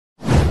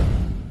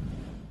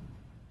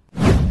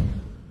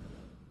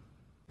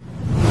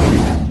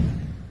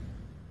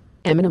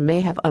Eminem may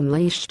have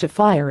unleashed a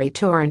fiery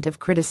torrent of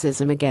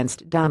criticism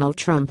against Donald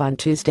Trump on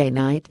Tuesday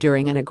night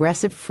during an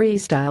aggressive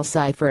freestyle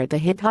cipher at the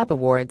Hip Hop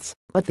Awards,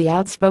 but the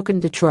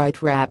outspoken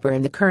Detroit rapper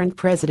and the current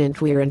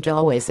president weren't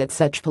always at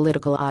such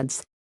political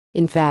odds.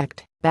 In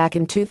fact, back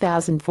in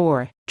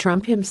 2004,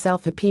 Trump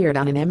himself appeared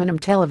on an Eminem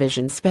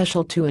television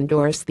special to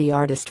endorse the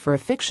artist for a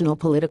fictional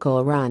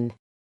political run.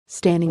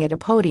 Standing at a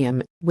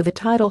podium, with a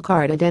title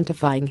card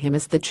identifying him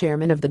as the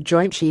chairman of the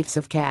Joint Chiefs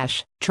of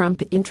Cash,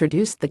 Trump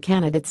introduced the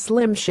candidate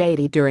Slim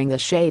Shady during the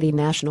Shady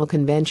National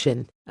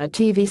Convention, a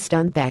TV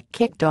stunt that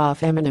kicked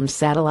off Eminem's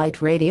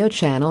satellite radio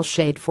channel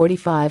Shade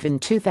 45 in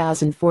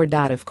 2004.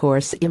 Of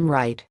course, I'm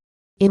right.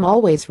 I'm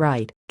always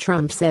right,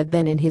 Trump said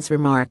then in his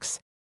remarks.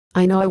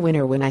 I know a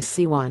winner when I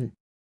see one.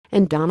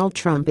 And Donald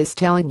Trump is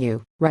telling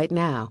you, right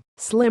now,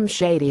 Slim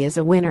Shady is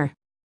a winner.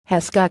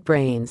 Has got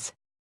brains.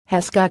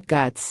 Has got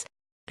guts.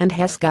 And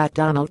has got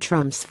Donald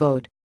Trump's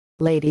vote.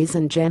 Ladies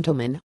and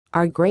gentlemen,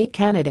 our great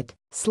candidate,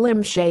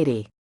 Slim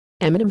Shady.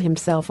 Eminem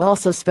himself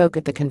also spoke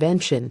at the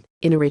convention,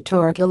 in a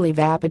rhetorically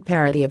vapid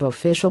parody of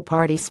official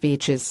party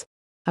speeches.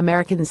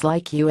 Americans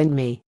like you and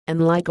me,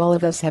 and like all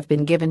of us, have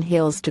been given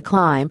hills to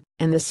climb,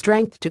 and the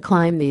strength to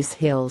climb these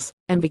hills,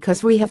 and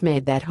because we have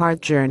made that hard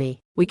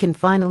journey, we can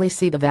finally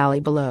see the valley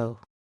below.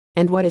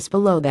 And what is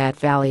below that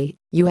valley,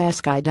 you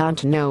ask? I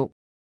don't know.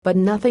 But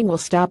nothing will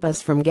stop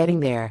us from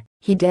getting there,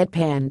 he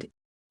deadpanned.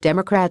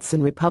 Democrats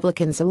and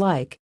Republicans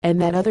alike, and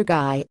that other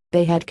guy,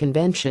 they had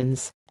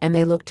conventions, and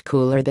they looked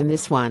cooler than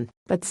this one,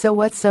 but so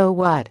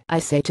what, I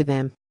say to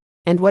them.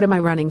 And what am I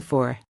running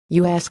for,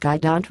 you ask? I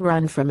don't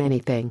run from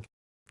anything.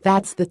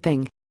 That's the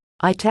thing.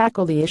 I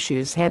tackle the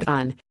issues head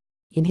on.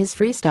 In his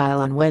freestyle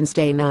on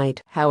Wednesday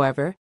night,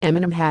 however,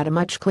 Eminem had a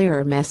much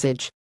clearer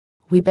message.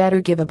 We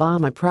better give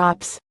Obama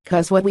props,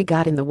 'cause what we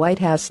got in the White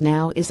House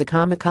now is a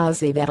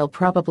kamikaze that'll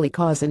probably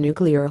cause a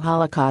nuclear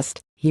holocaust,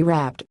 he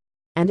rapped.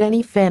 And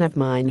any fan of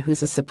mine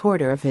who's a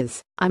supporter of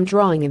his, I'm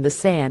drawing in the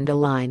sand a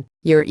line.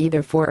 You're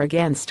either for or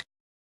against.